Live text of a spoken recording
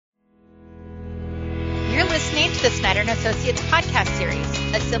listening to the Snyder & Associates podcast series,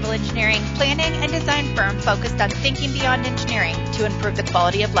 a civil engineering, planning, and design firm focused on thinking beyond engineering to improve the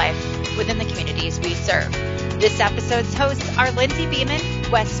quality of life within the communities we serve. This episode's hosts are Lindsay Beeman,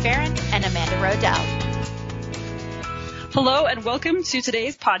 Wes Farron, and Amanda Rodell. Hello and welcome to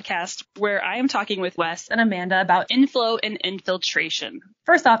today's podcast where I am talking with Wes and Amanda about inflow and infiltration.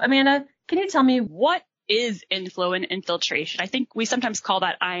 First off, Amanda, can you tell me what is inflow and infiltration? I think we sometimes call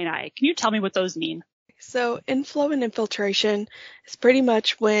that I&I. Can you tell me what those mean? So inflow and infiltration is pretty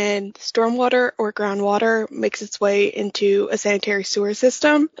much when stormwater or groundwater makes its way into a sanitary sewer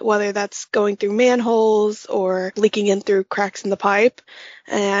system, whether that's going through manholes or leaking in through cracks in the pipe.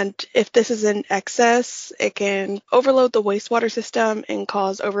 And if this is in excess, it can overload the wastewater system and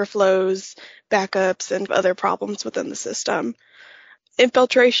cause overflows, backups, and other problems within the system.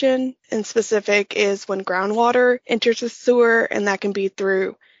 Infiltration in specific is when groundwater enters the sewer, and that can be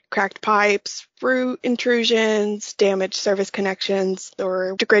through cracked pipes, root intrusions, damaged service connections,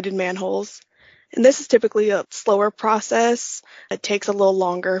 or degraded manholes. And this is typically a slower process. It takes a little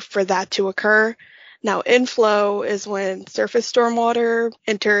longer for that to occur. Now, inflow is when surface stormwater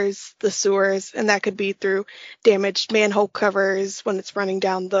enters the sewers, and that could be through damaged manhole covers when it's running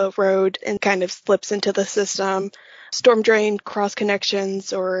down the road and kind of slips into the system, storm drain cross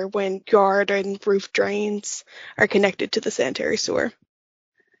connections, or when yard and roof drains are connected to the sanitary sewer.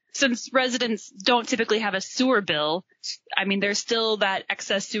 Since residents don't typically have a sewer bill, there's still that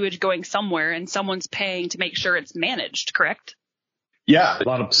excess sewage going somewhere and someone's paying to make sure it's managed, correct? Yeah, a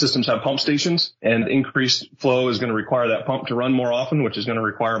lot of systems have pump stations, and increased flow is going to require that pump to run more often, which is going to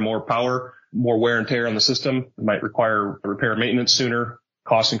require more power, more wear and tear on the system. It might require repair and maintenance sooner,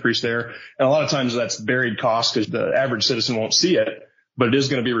 cost increase there. And a lot of times that's buried cost because the average citizen won't see it, but it is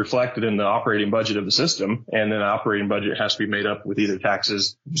going to be reflected in the operating budget of the system. And then the operating budget has to be made up with either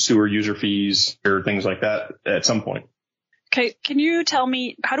taxes, sewer user fees, or things like that at some point. Okay, can you tell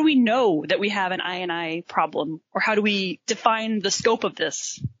me, how do we know that we have an I&I problem, or how do we define the scope of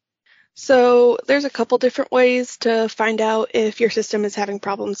this? So there's a couple different ways to find out if your system is having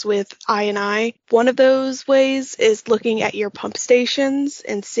problems with I&I. One of those ways is looking at your pump stations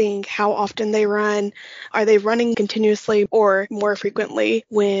and seeing how often they run. Are they running continuously or more frequently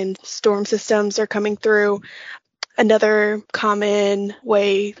when storm systems are coming through? Another common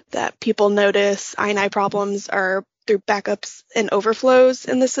way that people notice I&I problems are through backups and overflows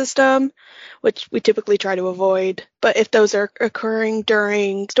in the system, which we typically try to avoid. But if those are occurring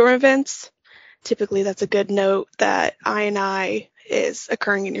during storm events, typically that's a good note that I&I is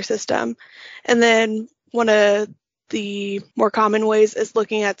occurring in your system. And then one of the more common ways is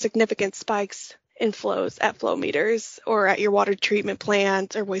looking at significant spikes in flows at flow meters or at your water treatment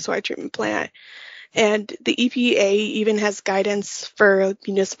plant or wastewater treatment plant. And the EPA even has guidance for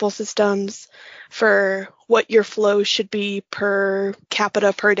municipal systems for what your flow should be per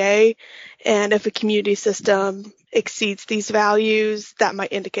capita per day. And if a community system exceeds these values, that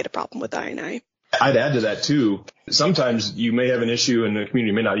might indicate a problem with I&I. I'd add to that too. Sometimes you may have an issue and the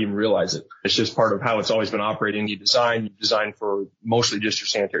community may not even realize it. It's just part of how it's always been operating. You design for mostly just your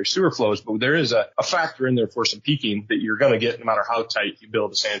sanitary sewer flows, but there is a factor in there for some peaking that you're going to get no matter how tight you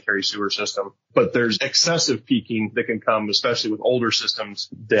build a sanitary sewer system. But there's excessive peaking that can come, especially with older systems,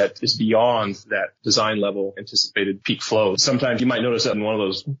 that is beyond that design level anticipated peak flow. Sometimes you might notice that in one of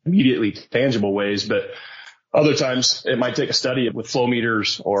those immediately tangible ways, but other times, it might take a study with flow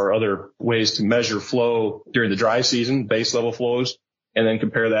meters or other ways to measure flow during the dry season, base level flows, and then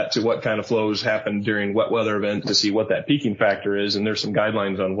compare that to what kind of flows happen during wet weather events to see what that peaking factor is. And there's some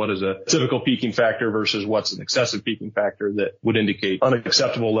guidelines on what is a typical peaking factor versus what's an excessive peaking factor that would indicate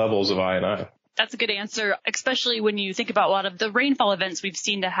unacceptable levels of I&I. That's a good answer, especially when you think about a lot of the rainfall events we've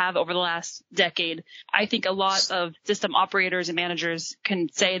seen to have over the last decade. I think a lot of system operators and managers can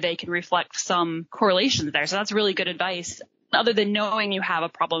say they can reflect some correlations there. So that's really good advice. Other than knowing you have a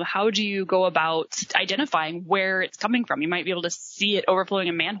problem, how do you go about identifying where it's coming from? You might be able to see it overflowing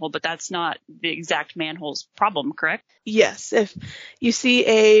a manhole, but that's not the exact manhole's problem, correct? Yes. If you see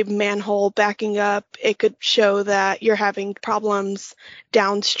a manhole backing up, it could show that you're having problems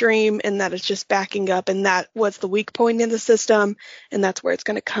downstream and that it's just backing up, and that was the weak point in the system, and that's where it's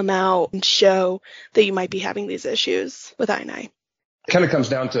going to come out and show that you might be having these issues with I&I. It kind of comes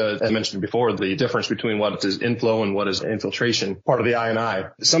down to, as I mentioned before, the difference between what is inflow and what is infiltration, part of the I&I.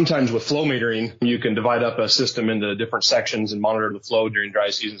 Sometimes with flow metering, you can divide up a system into different sections and monitor the flow during dry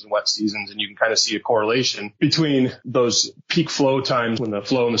seasons and wet seasons, and you can kind of see a correlation between those peak flow times when the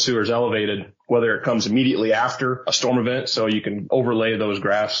flow in the sewer is elevated, whether it comes immediately after a storm event, so you can overlay those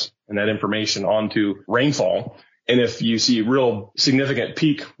graphs and that information onto rainfall. And if you see real significant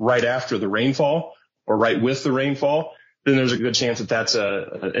peak right after the rainfall, or right with the rainfall, then there's a good chance that that's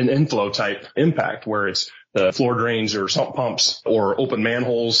an inflow type impact where it's the floor drains or sump pumps or open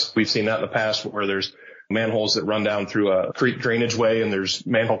manholes. We've seen that in the past where there's manholes that run down through a creek drainage way and there's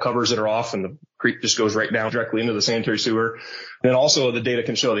manhole covers that are off and the creek just goes right down directly into the sanitary sewer. Then also the data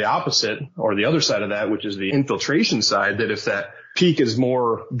can show the opposite or the other side of that, which is the infiltration side, that if that peak is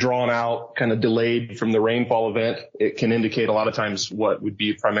more drawn out, kind of delayed from the rainfall event, it can indicate a lot of times what would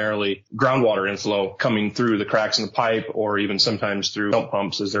be primarily groundwater inflow coming through the cracks in the pipe or even sometimes through sump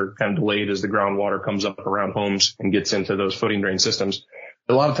pumps as they're kind of delayed as the groundwater comes up around homes and gets into those footing drain systems.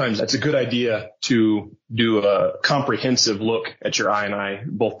 A lot of times it's a good idea to do a comprehensive look at your I&I,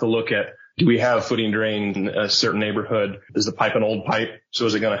 both to look at, do we have footing drain in a certain neighborhood? Is the pipe an old pipe? So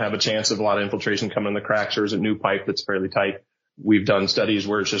is it going to have a chance of a lot of infiltration coming in the cracks, or is it new pipe that's fairly tight? We've done studies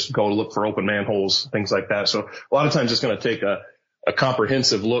where it's just go look for open manholes, things like that. So a lot of times it's going to take a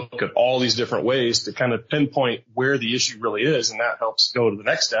comprehensive look at all these different ways to kind of pinpoint where the issue really is. And that helps go to the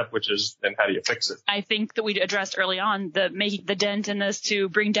next step, which is then how do you fix it? I think that we addressed early on the making the dent in this to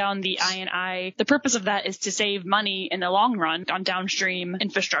bring down the I&I. The purpose of that is to save money in the long run on downstream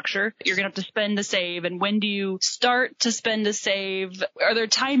infrastructure. You're going to have to spend to save. And when do you start to spend to save? Are there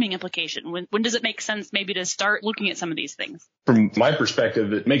timing implications? When does it make sense maybe to start looking at some of these things? From my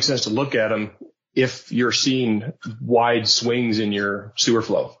perspective, it makes sense to look at them if you're seeing wide swings in your sewer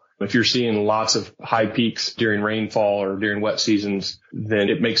flow. If you're seeing lots of high peaks during rainfall or during wet seasons, then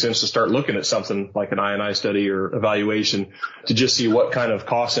it makes sense to start looking at something like an I&I study or evaluation to just see what kind of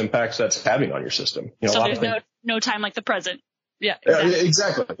cost impacts that's having on your system. So there's no time like the present. Yeah,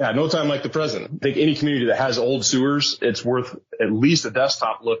 exactly. Yeah, no time like the present. I think any community that has old sewers, it's worth at least a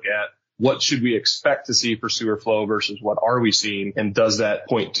desktop look at what should we expect to see for sewer flow versus what are we seeing, and does that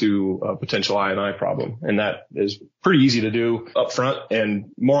point to a potential I&I problem? And that is pretty easy to do up front.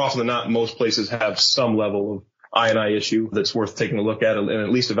 And more often than not, most places have some level of I&I issue that's worth taking a look at and at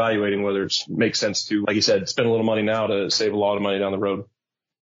least evaluating whether it makes sense to, like you said, spend a little money now to save a lot of money down the road.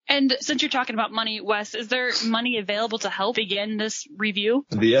 And since you're talking about money, Wes, is there money available to help begin this review?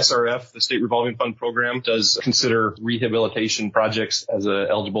 The SRF, the State Revolving Fund Program, does consider rehabilitation projects as an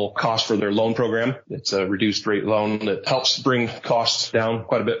eligible cost for their loan program. It's a reduced rate loan that helps bring costs down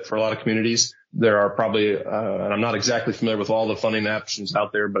quite a bit for a lot of communities. There are probably, and I'm not exactly familiar with all the funding options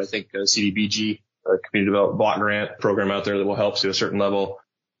out there, but I think CDBG, a Community Development Block Grant program out there that will help to a certain level.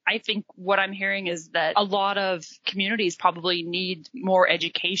 I think what I'm hearing is that a lot of communities probably need more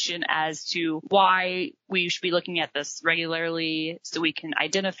education as to why we should be looking at this regularly so we can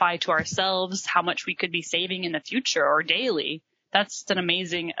identify to ourselves how much we could be saving in the future or daily. That's an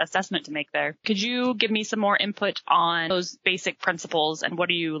amazing assessment to make there. Could you give me some more input on those basic principles and what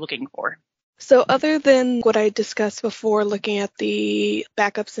are you looking for? So other than what I discussed before, looking at the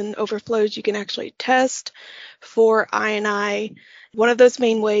backups and overflows you can actually test for I&I, one of those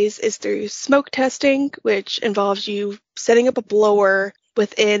main ways is through smoke testing, which involves you setting up a blower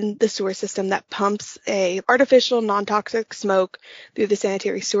within the sewer system that pumps a artificial non-toxic smoke through the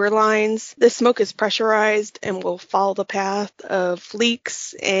sanitary sewer lines. This smoke is pressurized and will follow the path of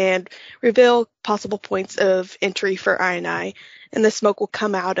leaks and reveal possible points of entry for I&I. And the smoke will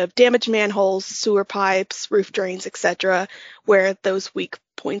come out of damaged manholes, sewer pipes, roof drains, etc., where those weak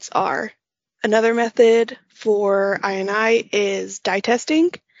points are. Another method for I&I is dye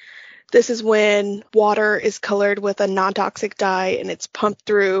testing. This is when water is colored with a non-toxic dye and it's pumped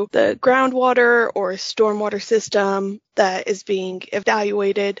through the groundwater or stormwater system that is being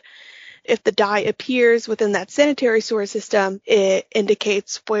evaluated. If the dye appears within that sanitary sewer system, it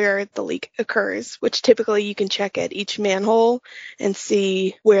indicates where the leak occurs, which typically you can check at each manhole and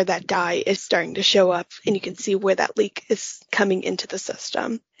see where that dye is starting to show up, and you can see where that leak is coming into the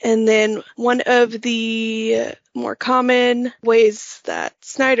system. And then one of the more common ways that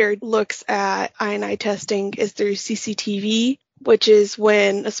Snyder looks at I&I testing is through CCTV, which is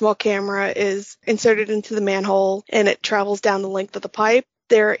when a small camera is inserted into the manhole and it travels down the length of the pipe.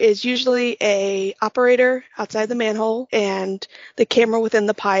 There is usually an operator outside the manhole, and the camera within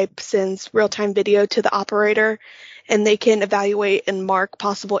the pipe sends real-time video to the operator, and they can evaluate and mark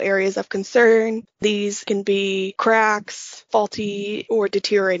possible areas of concern. These can be cracks, faulty or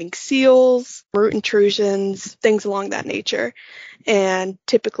deteriorating seals, root intrusions, things along that nature. And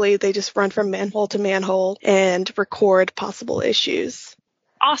typically they just run from manhole to manhole and record possible issues.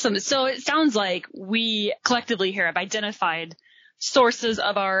 Awesome. So it sounds like we collectively here have identified sources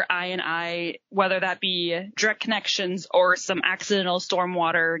of our I&I, whether that be direct connections or some accidental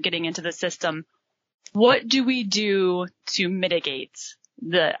stormwater getting into the system. What do we do to mitigate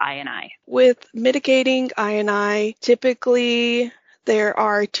the I&I? With mitigating I&I, typically There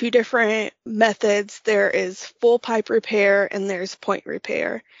are two different methods. There is full pipe repair and there's point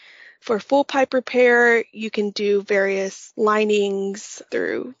repair. For full pipe repair, you can do various linings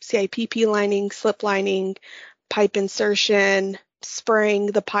through CIPP lining, slip lining, pipe insertion, spraying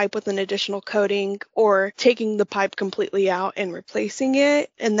the pipe with an additional coating, or taking the pipe completely out and replacing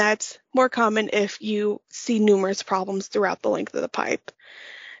it. And that's more common if you see numerous problems throughout the length of the pipe.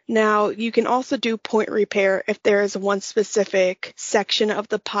 Now, you can also do point repair if there is one specific section of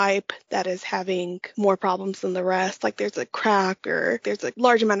the pipe that is having more problems than the rest, like there's a crack or there's a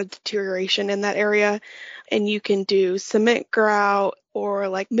large amount of deterioration in that area, and you can do cement grout or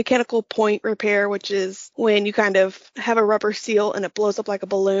like mechanical point repair, which is when you kind of have a rubber seal and it blows up like a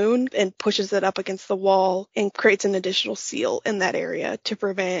balloon and pushes it up against the wall and creates an additional seal in that area to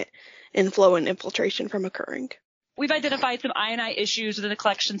prevent inflow and infiltration from occurring. We've identified some I&I issues within the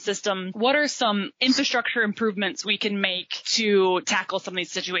collection system. What are some infrastructure improvements we can make to tackle some of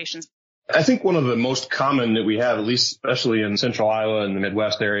these situations? I think one of the most common that we have, at least especially in central Iowa and the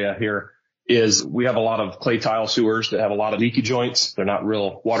Midwest area here, is we have a lot of clay tile sewers that have a lot of leaky joints. They're not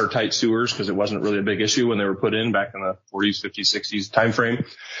real watertight sewers because it wasn't really a big issue when they were put in back in the 40s, 50s, 60s timeframe.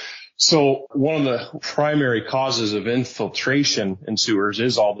 So one of the primary causes of infiltration in sewers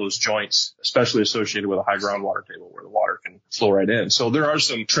is all those joints, especially associated with a high groundwater table where the water can flow right in. So there are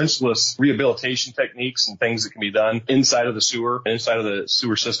some trenchless rehabilitation techniques and things that can be done inside of the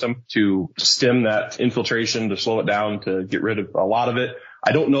sewer system to stem that infiltration, to slow it down, to get rid of a lot of it.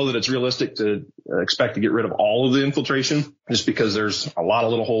 I don't know that it's realistic to expect to get rid of all of the infiltration just because there's a lot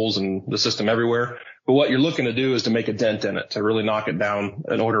of little holes in the system everywhere. But what you're looking to do is to make a dent in it, to really knock it down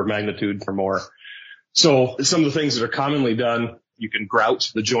an order of magnitude or more. So some of the things that are commonly done, you can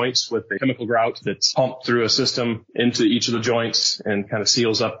grout the joints with a chemical grout that's pumped through a system into each of the joints and kind of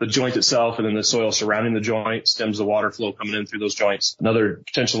seals up the joint itself, and then the soil surrounding the joint stems the water flow coming in through those joints. Another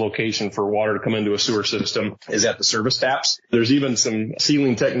potential location for water to come into a sewer system is at the service taps. There's even some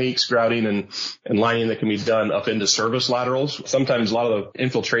sealing techniques, grouting and lining that can be done up into service laterals. Sometimes a lot of the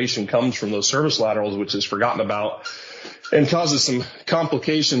infiltration comes from those service laterals, which is forgotten about, and causes some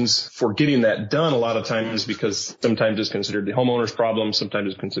complications for getting that done a lot of times because sometimes it's considered the homeowner's problem,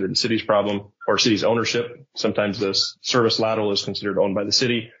 sometimes it's considered the city's problem or city's ownership. Sometimes the service lateral is considered owned by the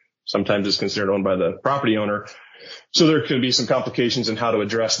city. Sometimes it's considered owned by the property owner. So there could be some complications in how to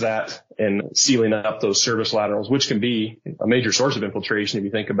address that and sealing up those service laterals, which can be a major source of infiltration if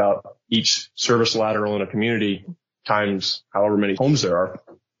you think about each service lateral in a community times however many homes there are.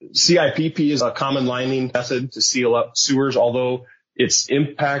 CIPP is a common lining method to seal up sewers, although its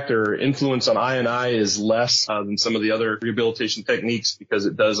impact or influence on I&I is less than some of the other rehabilitation techniques because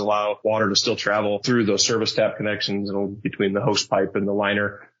it does allow water to still travel through those service tap connections between the hose pipe and the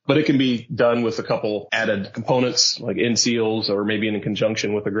liner. But it can be done with a couple added components like end seals or maybe in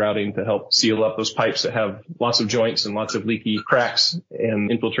conjunction with a grouting to help seal up those pipes that have lots of joints and lots of leaky cracks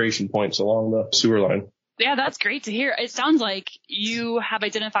and infiltration points along the sewer line. Yeah, that's great to hear. It sounds like you have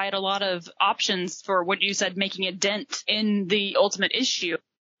identified a lot of options for what you said, making a dent in the ultimate issue.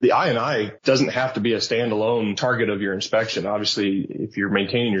 The I&I doesn't have to be a standalone target of your inspection. Obviously, if you're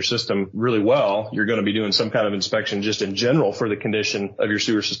maintaining your system really well, you're going to be doing some kind of inspection just in general for the condition of your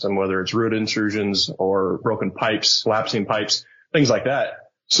sewer system, whether it's root intrusions or broken pipes, collapsing pipes, things like that.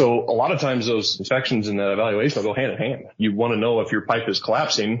 So a lot of times those inspections and the evaluation will go hand in hand. You want to know if your pipe is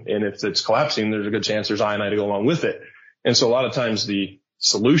collapsing, and if it's collapsing, there's a good chance there's I&I to go along with it. And so a lot of times the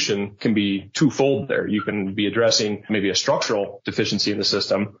solution can be twofold there. You can be addressing maybe a structural deficiency in the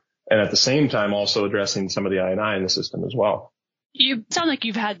system and at the same time also addressing some of the I&I in the system as well. You sound like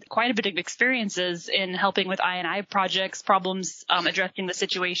you've had quite a bit of experiences in helping with I&I projects, problems, addressing the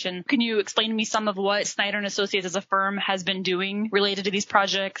situation. Can you explain to me some of what Snyder & Associates as a firm has been doing related to these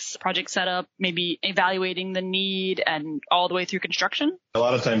projects, project setup, maybe evaluating the need and all the way through construction? A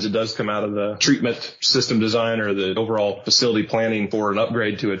lot of times it does come out of the treatment system design or the overall facility planning for an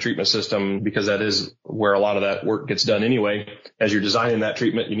upgrade to a treatment system, because that is where a lot of that work gets done anyway. As you're designing that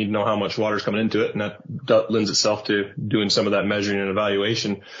treatment, you need to know how much water is coming into it, and that lends itself to doing some of that measuring and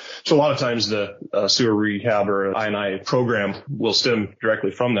evaluation. So a lot of times the sewer rehab or I&I program will stem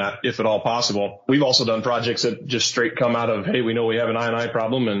directly from that, if at all possible. We've also done projects that just straight come out of, hey, we know we have an I&I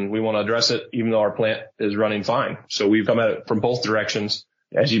problem and we want to address it even though our plant is running fine. So we've come at it from both directions.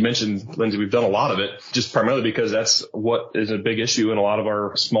 As you mentioned, Lindsay, we've done a lot of it just primarily because that's what is a big issue in a lot of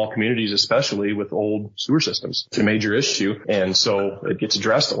our small communities, especially with old sewer systems. It's a major issue. And so it gets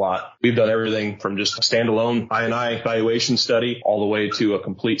addressed a lot. We've done everything from just a standalone I&I evaluation study all the way to a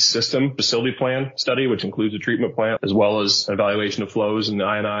complete system facility plan study, which includes a treatment plant, as well as evaluation of flows in the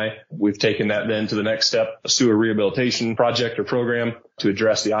I&I. We've taken that then to the next step, a sewer rehabilitation project or program to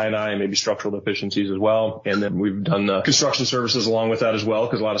address the I&I and maybe structural deficiencies as well. And then we've done construction services along with that as well,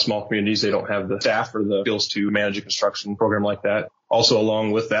 because a lot of small communities, they don't have the staff or the skills to manage a construction program like that. Also,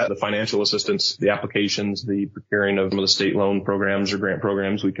 along with that, the financial assistance, the applications, the procuring of some of the state loan programs or grant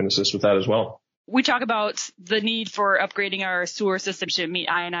programs, we can assist with that as well. We talk about the need for upgrading our sewer system to meet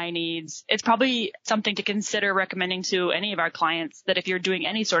I&I needs. It's probably something to consider recommending to any of our clients that if you're doing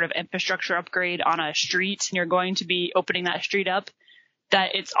any sort of infrastructure upgrade on a street and you're going to be opening that street up,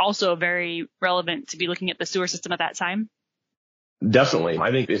 that it's also very relevant to be looking at the sewer system at that time. Definitely.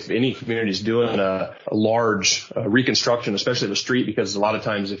 I think if any community is doing a large reconstruction, especially of a street, because a lot of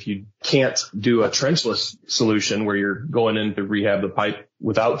times if you can't do a trenchless solution where you're going in to rehab the pipe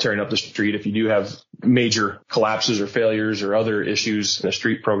without tearing up the street, if you do have major collapses or failures or other issues and a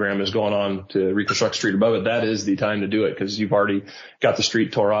street program is going on to reconstruct the street above it, that is the time to do it because you've already got the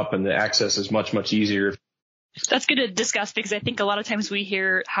street tore up and the access is much, much easier. That's good to discuss because I think a lot of times we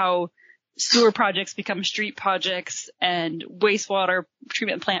hear how sewer projects become street projects and wastewater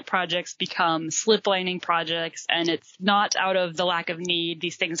treatment plant projects become slip lining projects. And it's not out of the lack of need.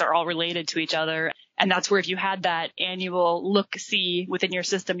 These things are all related to each other. And that's where if you had that annual look-see within your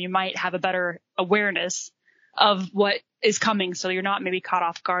system, you might have a better awareness of what is coming. So you're not maybe caught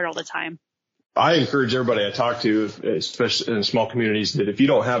off guard all the time. I encourage everybody I talk to, especially in small communities, that if you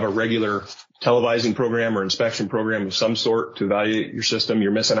don't have a regular televising program or inspection program of some sort to evaluate your system,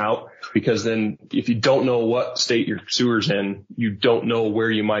 you're missing out. Because then if you don't know what state your sewer's in, you don't know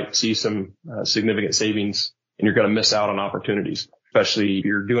where you might see some significant savings, and you're going to miss out on opportunities, especially if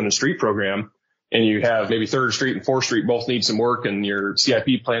you're doing a street program and you have maybe 3rd Street and 4th Street both need some work, and your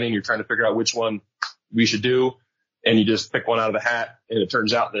CIP planning, you're trying to figure out which one we should do, and you just pick one out of the hat, and it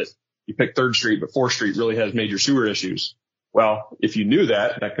turns out that you pick 3rd Street, but 4th Street really has major sewer issues. Well, if you knew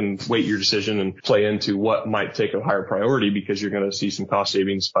that can weight your decision and play into what might take a higher priority because you're going to see some cost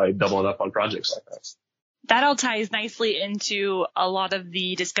savings by doubling up on projects like that. That all ties nicely into a lot of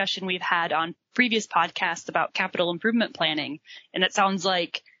the discussion we've had on previous podcasts about capital improvement planning. And it sounds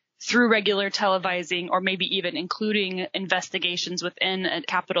like through regular televising or maybe even including investigations within a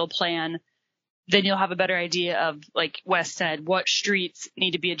capital plan, then you'll have a better idea of, like Wes said, what streets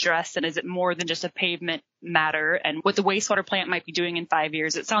need to be addressed and is it more than just a pavement matter and what the wastewater plant might be doing in 5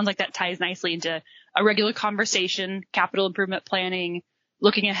 years. It sounds like that ties nicely into a regular conversation, capital improvement planning,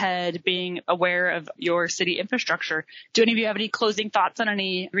 looking ahead, being aware of your city infrastructure. Do any of you have any closing thoughts on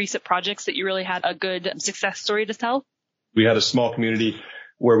any recent projects that you really had a good success story to tell? We had a small community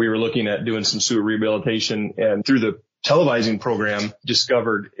where we were looking at doing some sewer rehabilitation, and through the televising program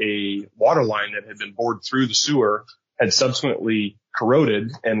discovered a water line that had been bored through the sewer, had subsequently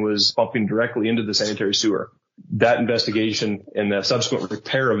corroded and was bumping directly into the sanitary sewer. That investigation and the subsequent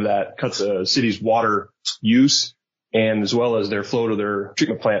repair of that cuts the city's water use and as well as their flow to their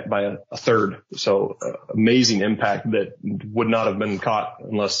treatment plant by a third. So amazing impact that would not have been caught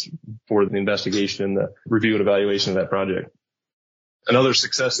unless for the investigation and the review and evaluation of that project. Another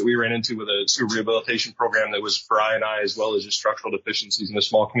success that we ran into with a sewer rehabilitation program that was for I&I as well as just structural deficiencies in a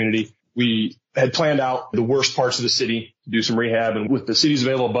small community. We had planned out the worst parts of the city to do some rehab, and with the city's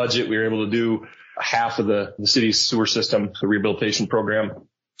available budget, we were able to do half of the city's sewer system, the rehabilitation program.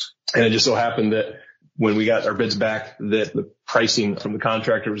 And it just so happened that when we got our bids back, that the pricing from the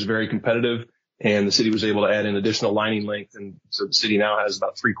contractor was very competitive, and the city was able to add in additional lining length. And so the city now has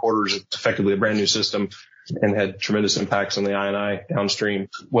about 3/4 of effectively a brand new system and had tremendous impacts on the I&I downstream.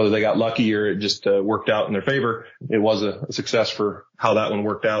 Whether they got lucky or it just worked out in their favor, it was a success for how that one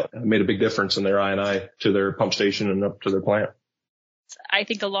worked out. It made a big difference in their I&I to their pump station and up to their plant. I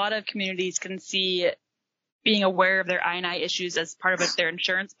think a lot of communities can see being aware of their I&I issues as part of their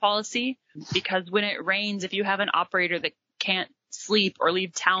insurance policy, because when it rains, if you have an operator that can't sleep or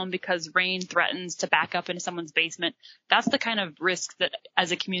leave town because rain threatens to back up into someone's basement, that's the kind of risk that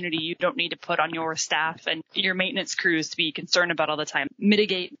as a community you don't need to put on your staff and your maintenance crews to be concerned about all the time.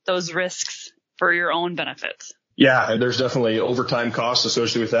 Mitigate those risks for your own benefits. Yeah, there's definitely overtime costs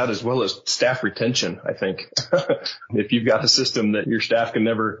associated with that, as well as staff retention, I think. If you've got a system that your staff can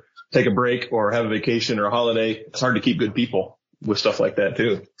never take a break or have a vacation or a holiday, it's hard to keep good people with stuff like that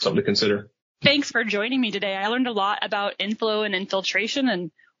too. Something to consider. Thanks for joining me today. I learned a lot about Inflow and Infiltration and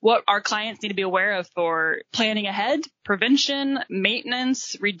what our clients need to be aware of for planning ahead, prevention,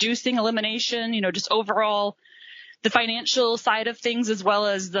 maintenance, reducing, elimination, just overall the financial side of things, as well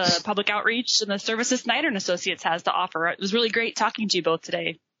as the public outreach and the services Snyder & Associates has to offer. It was really great talking to you both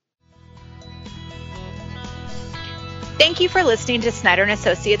today. Thank you for listening to Snyder &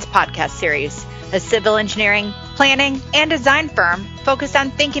 Associates podcast series, a civil engineering, planning, and design firm focused on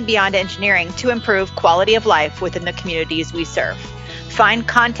thinking beyond engineering to improve quality of life within the communities we serve. Find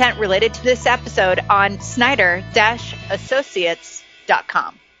content related to this episode on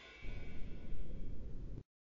snyder-associates.com.